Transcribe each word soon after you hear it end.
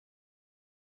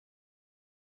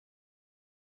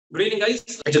Good evening,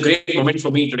 guys. It's a great moment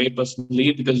for me today,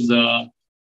 personally, because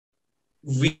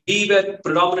we were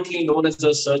predominantly known as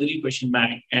a surgery question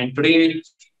bank. And today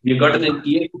we've got an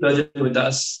EA surgeon with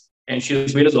us, and she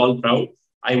has made us all proud.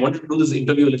 I wanted to do this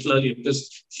interview a little earlier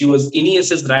because she was NEET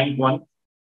SS rank one.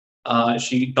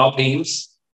 She topped AIIMS.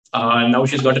 Now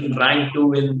she's gotten rank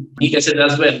two in NEET SS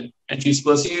as well. And she's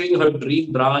pursuing her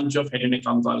dream branch of head and neck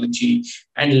oncology.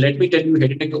 And let me tell you,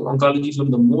 head and neck oncology is one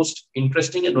of the most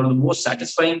interesting and one of the most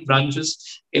satisfying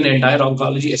branches in entire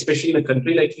oncology, especially in a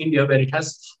country like India, where it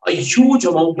has a huge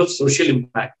amount of social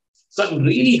impact. So I'm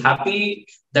really happy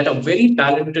that a very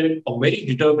talented, a very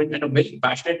determined, and a very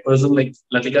passionate person like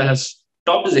Latika has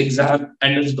topped this exam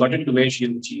and has gotten to where she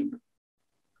has achieved.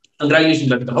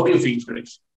 Congratulations, Latika. How do you feel today?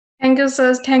 Thank you,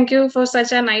 sir. Thank you for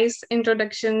such a nice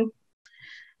introduction.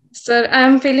 Sir, I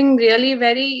am feeling really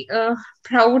very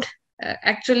proud.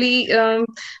 Actually,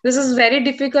 this is very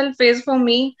difficult phase for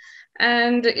me,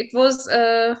 and it was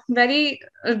a very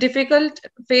difficult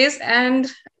phase.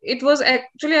 And it was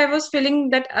actually I was feeling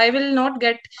that I will not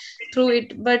get through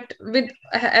it, but with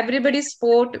everybody's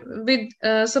support, with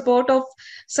support of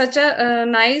such a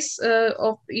nice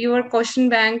of your question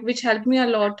bank, which helped me a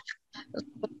lot.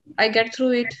 I get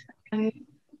through it, and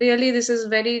really, this is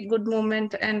very good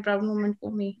moment and proud moment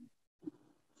for me.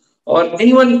 और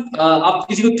anyone आप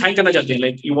किसी को thank करना चाहते हैं,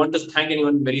 like you want to thank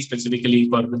anyone very specifically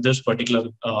for this particular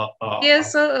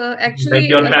Yes, sir. like Actually,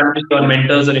 your family or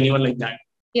mentors or anyone like that?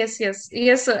 yes,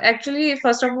 sir. Actually,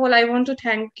 first of all, I want to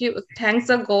thanks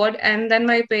the God, and then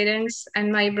my parents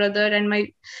and my brother and my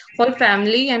whole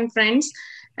family and friends.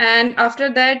 And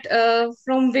after that,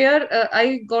 from where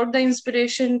I got the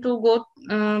inspiration to go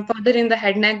further in the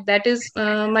head neck, that is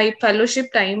my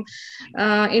fellowship time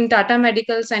in Tata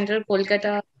Medical Center,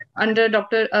 Kolkata, under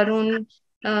Dr. Arun,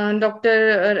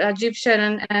 Dr. Rajiv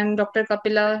Sharan, and Dr.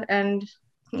 Kapila, and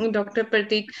Dr.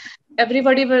 Pratik.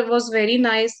 Everybody was very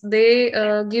nice. They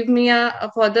give me a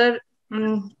further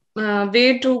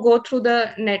way to go through the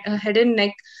head and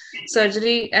neck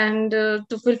surgery and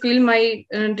to fulfill my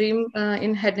dream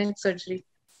in head and neck surgery.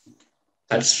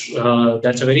 That's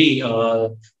a very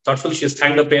thoughtful. She's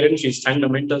thanked her parents. She's thanked her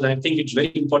mentors. I think it's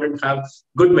very important to have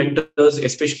good mentors,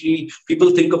 especially people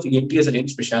think of ENT as an end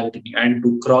specialty, and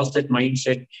to cross that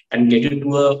mindset and get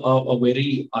into a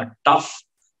very tough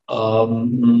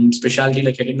specialty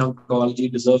like head and oncology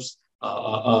deserves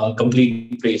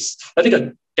complete praise.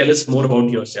 Latika, tell us more about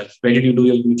yourself. Where did you do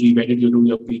your UG? Where did you do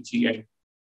your PG? And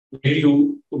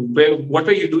what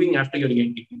were you doing after your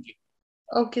ENT?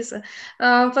 Okay, sir.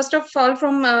 First of all,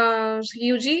 from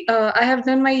UG, I have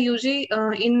done my UG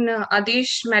in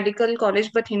Adish Medical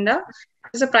College, Bathinda.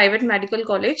 It's a private medical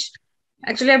college.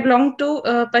 Actually, I belong to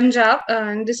Punjab,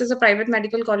 and this is a private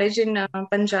medical college in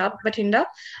Punjab, Bathinda,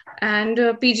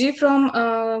 and PG from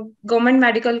Government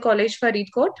Medical College,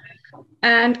 Faridkot.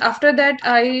 And after that,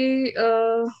 I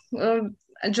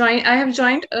have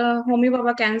joined Homi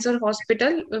Baba Cancer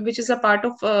Hospital, which is a part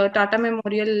of uh, Tata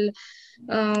Memorial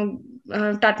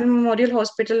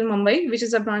Hospital, Mumbai, which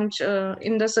is a branch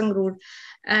in the Sangrur.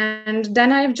 And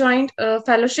then I have joined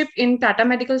fellowship in Tata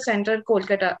Medical Center,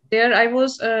 Kolkata. There I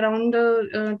was around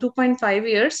 2.5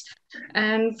 years,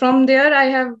 and from there I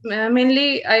have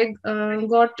mainly I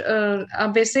got a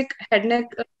basic head neck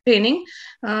training.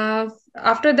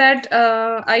 After that,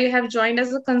 I have joined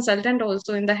as a consultant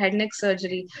also in the head neck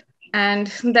surgery. And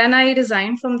then I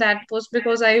resigned from that post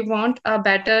because I want a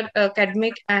better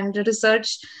academic and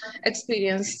research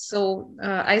experience. So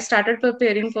I started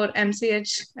preparing for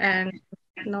MCH, and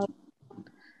now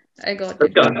I got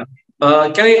it. Sure.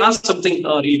 Can I ask something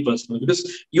really personal?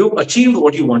 Because you achieved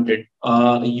what you wanted.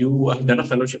 You have done a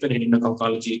fellowship in head and neck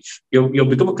oncology. You've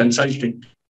become a consultant.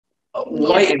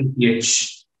 Why Yes.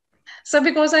 MPH? So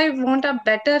because I want a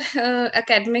better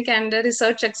academic and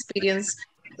research experience.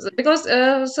 Because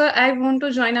so I want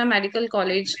to join a medical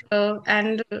college,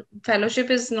 and fellowship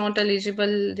is not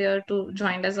eligible there to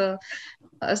join as a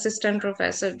assistant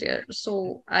professor there.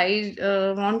 So I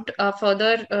want a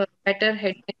further better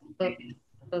head uh,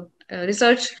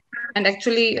 research and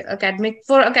actually academic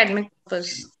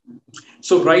purpose.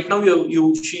 So right now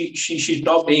she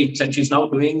topped AIMS and she's now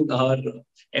doing her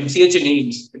MCH in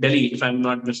AIMS, Delhi, if I'm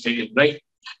not mistaken, right?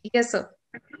 Yes, sir.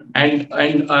 And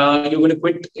you're going to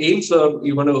quit AIMS or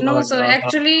you're going to No, sir.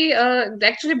 Actually,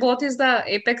 both is the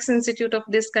apex institute of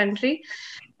this country.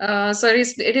 So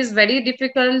it is very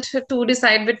difficult to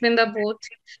decide between the both.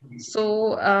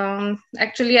 So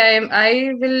actually,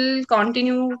 I will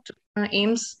continue to,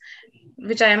 AIMS,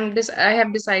 which I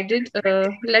have decided.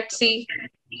 Let's see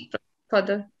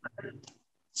further.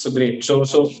 So great. So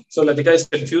Latika is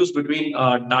confused between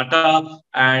data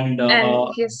and And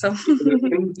yes, sir.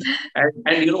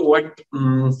 and you know what?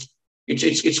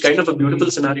 It's kind of a beautiful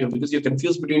scenario because you're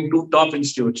confused between two top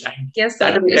institutes, and Yes,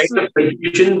 that sir. is the It's kind of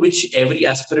confusion which every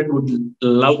aspirant would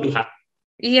love to have.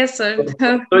 yes, sir.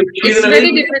 So he's It's in a very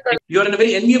very difficult. you're in a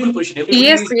very enviable position. Everybody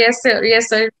Yes, is yes, sir. Yes,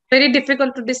 sir. Very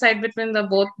difficult to decide between the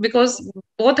both because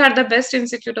both are the best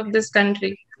institute of this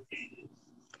country.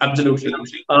 absolutely. So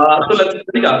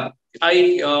Latika,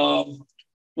 I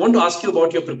want to ask you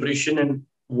about your preparation and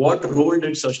what role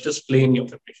did Surgtest play in your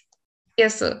preparation?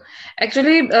 Yes, sir.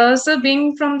 Actually, sir,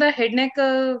 being from the head neck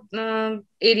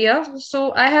area,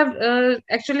 so I have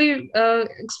actually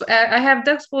I have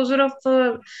the exposure of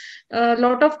a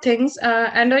lot of things,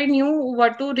 and I knew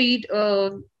what to read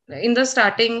in the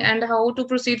starting and how to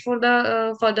proceed for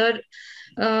the further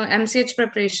MCH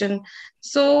preparation.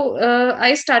 So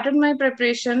I started my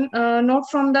preparation not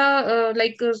from the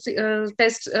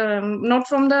test, not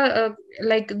from the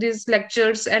like these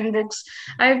lectures and books.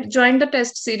 I joined the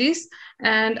test series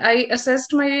and I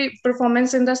assessed my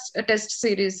performance in the test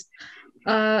series.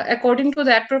 According to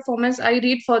that performance, I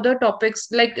read further topics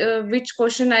like which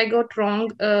question I got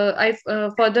wrong. I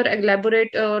further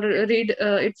elaborate or read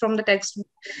it from the text.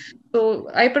 So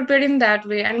I prepared in that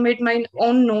way and made my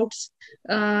own notes.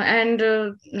 And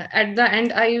at the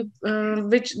end, I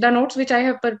which the notes which I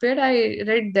have prepared, I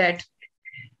read that.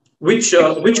 Which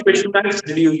question banks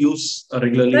did you use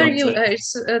regularly Sir, on search?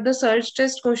 it's the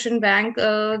Surgtest question bank,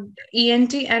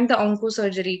 ENT and the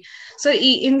oncosurgery. So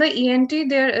in the ENT,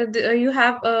 you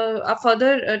have a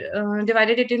further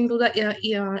divided it into the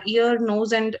ear,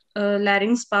 nose, and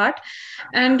larynx part.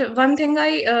 And one thing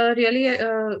I really,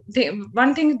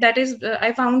 one thing that is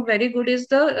I found very good is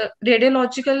the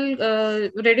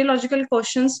radiological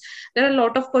questions. There are a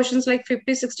lot of questions, like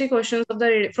 50, 60 questions of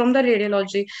from the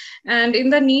radiology, and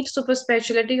in the NEET super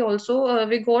specialty also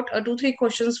we got 2 3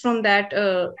 questions from that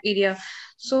area.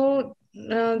 So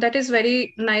that is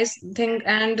very nice thing.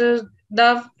 And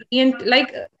the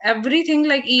like everything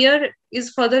like ear is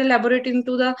further elaborate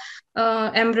into the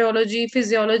embryology,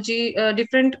 physiology,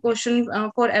 different question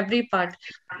for every part.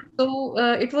 So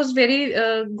it was very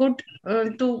good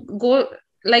to go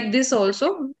like this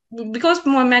also, because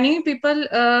many people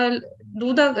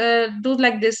do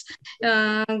like this.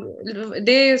 uh,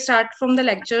 they start from the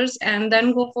lectures and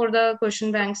then go for the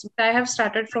question banks. But I have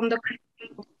started from the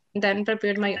then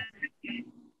prepared my,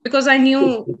 because I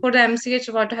knew for the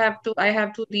MCH what I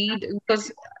have to read,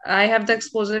 because I have the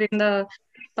exposure in the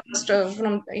past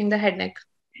from in the head neck.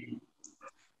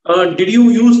 Did you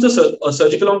use the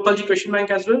surgical oncology question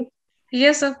bank as well?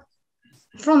 Yes, sir.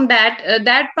 From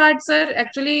that part, sir,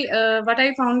 actually what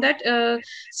I found that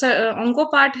onco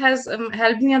part has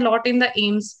helped me a lot in the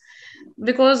AIIMS,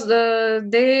 because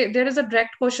there is a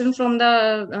direct question from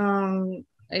the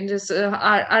in this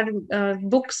our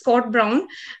book Scott Brown,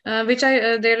 which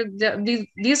I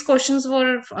these questions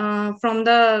were from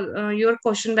the your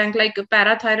question bank, like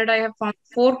parathyroid. I have found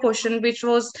 4 question which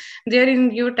was there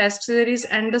in your test series,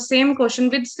 and the same question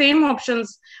with same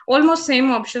options, almost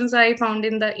same options I found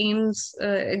in the AIIMS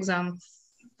exam.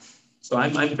 So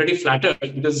I'm pretty flattered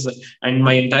because, and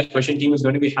my entire question team is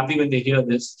going to be happy when they hear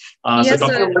this. So Yes,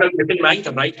 talking sir. about a question bank,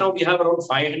 right now we have around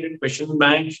 500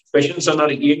 questions on our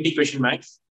ENT question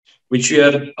banks, which we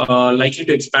are likely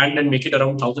to expand and make it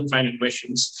around 1,500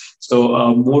 questions.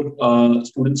 So more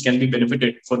students can be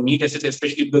benefited for NEET SS,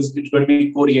 especially because it's going to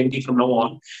be core ENT from now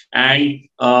on. And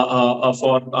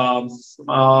for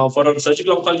our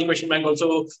surgical oncology question bank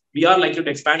also, we are likely to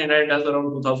expand and it has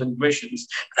around 2,000 questions.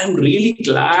 I'm really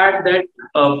glad that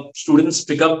students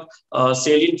pick up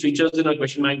salient features in our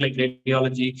question bank like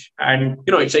radiology, and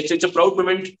it's a proud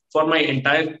moment for my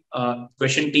entire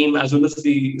question team, as well as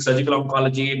the surgical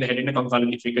oncology, the head and neck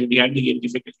oncology faculty, and the ENT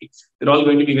faculty. They're all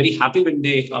going to be very happy when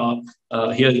they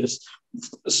hear this.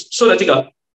 So Latika,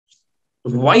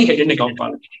 why head and neck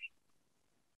oncology?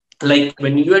 Like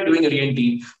when you are doing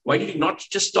ENT, why did you not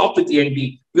just stop with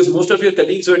ENT? Because most of your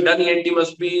colleagues who have done ENT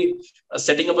must be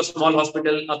setting up a small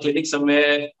hospital, a clinic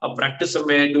somewhere, a practice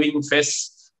somewhere, doing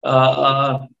FES,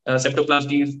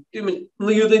 septoplasties. I mean,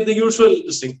 the usual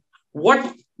thing.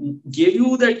 What gave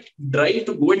you that drive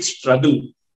to go and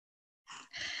struggle?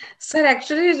 Sir,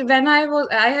 actually,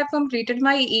 I have completed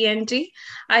my ENT.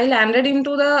 I landed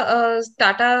into the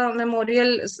Tata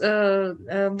Memorial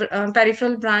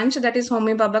peripheral branch, that is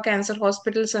Homi Baba Cancer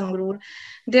Hospital, Sangrur.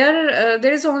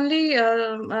 There is only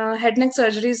head neck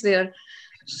surgeries there.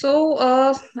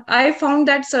 So I found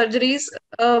that surgeries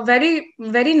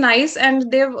very nice,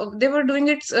 and they were doing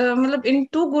it matlab in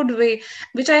too good way,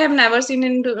 which I have never seen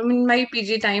in my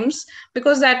PG times,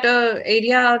 because that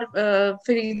area,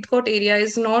 Faridkot area,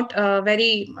 is not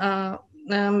very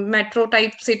metro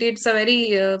type city. It's a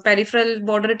very peripheral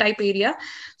border type area.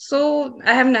 So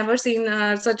I have never seen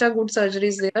such a good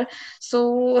surgeries there.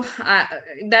 So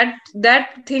that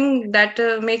thing that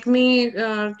make me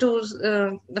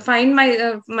to find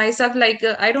myself like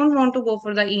I don't want to go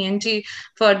for the ENT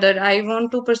further. I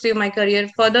want to pursue my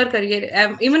further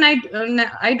career. Even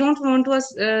I don't want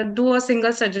to do a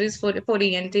single surgeries for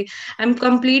ENT. I'm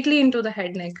completely into the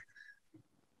head neck.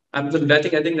 Absolutely.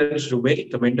 I think that is very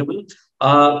commendable.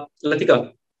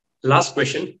 Latika, last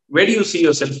question. Where do you see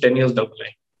yourself 10 years down the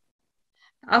line?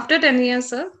 After 10 years,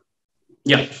 sir.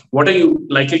 Yeah. What are you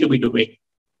likely to be doing?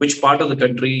 Which part of the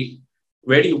country?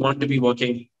 Where do you want to be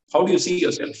working? How do you see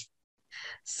yourself?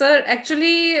 Sir,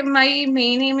 actually, my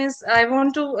main aim is I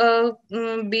want to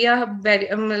be a very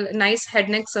nice head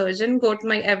neck surgeon. Got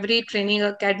my every training,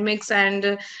 academics,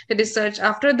 and research.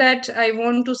 After that, I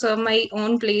want to serve my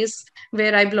own place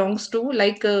where I belongs to,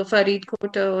 like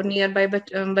Faridkot, nearby,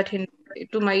 but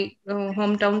to my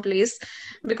hometown place,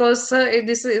 because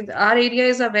this is our area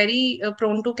is a very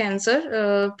prone to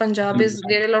cancer. Punjab is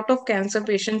there are a lot of cancer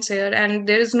patients here, and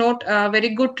there is not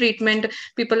very good treatment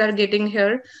people are getting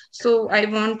here. So I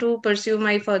want to pursue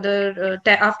my further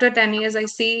after 10 years.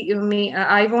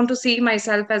 I want to see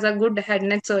myself as a good head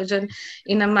neck surgeon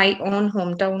in my own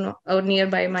hometown or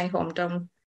nearby my hometown.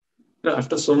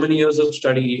 After so many years of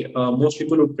study, most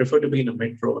people would prefer to be in a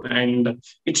metro. And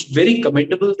it's very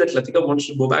commendable that Latika wants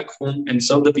to go back home and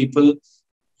serve the people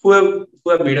who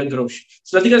have made a grosh.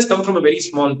 So Latika has come from a very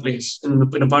small place in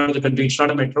a part of the country. It's not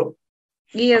a metro.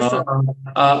 Yes, Uh,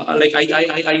 sir. like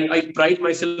I pride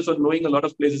myself on knowing a lot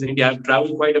of places in India. I've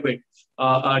traveled quite a bit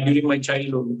during my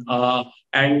childhood,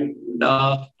 and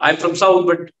I'm from South,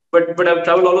 but I've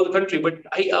traveled all over the country. But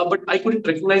I couldn't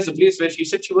recognize the place where she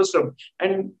said she was from.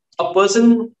 And a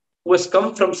person who has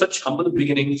come from such humble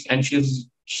beginnings and she's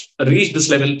reached this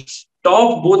level,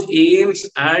 top both AIIMS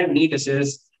and NEET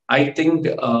SS, I think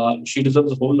she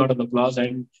deserves a whole lot of applause.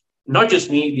 And not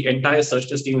just me, the entire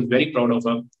Surgtest team is very proud of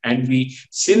her. And we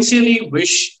sincerely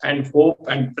wish and hope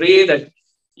and pray that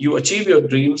you achieve your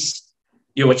dreams.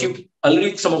 You achieve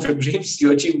already some of your dreams,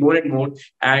 you achieve more and more.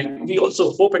 And we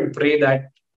also hope and pray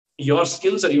that your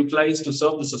skills are utilized to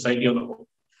serve the society on the whole.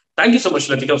 Thank you so much,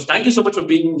 Latika. Thank you so much for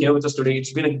being here with us today.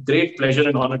 It's been a great pleasure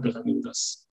and honor to have you with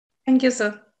us. Thank you,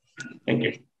 sir. Thank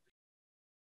you.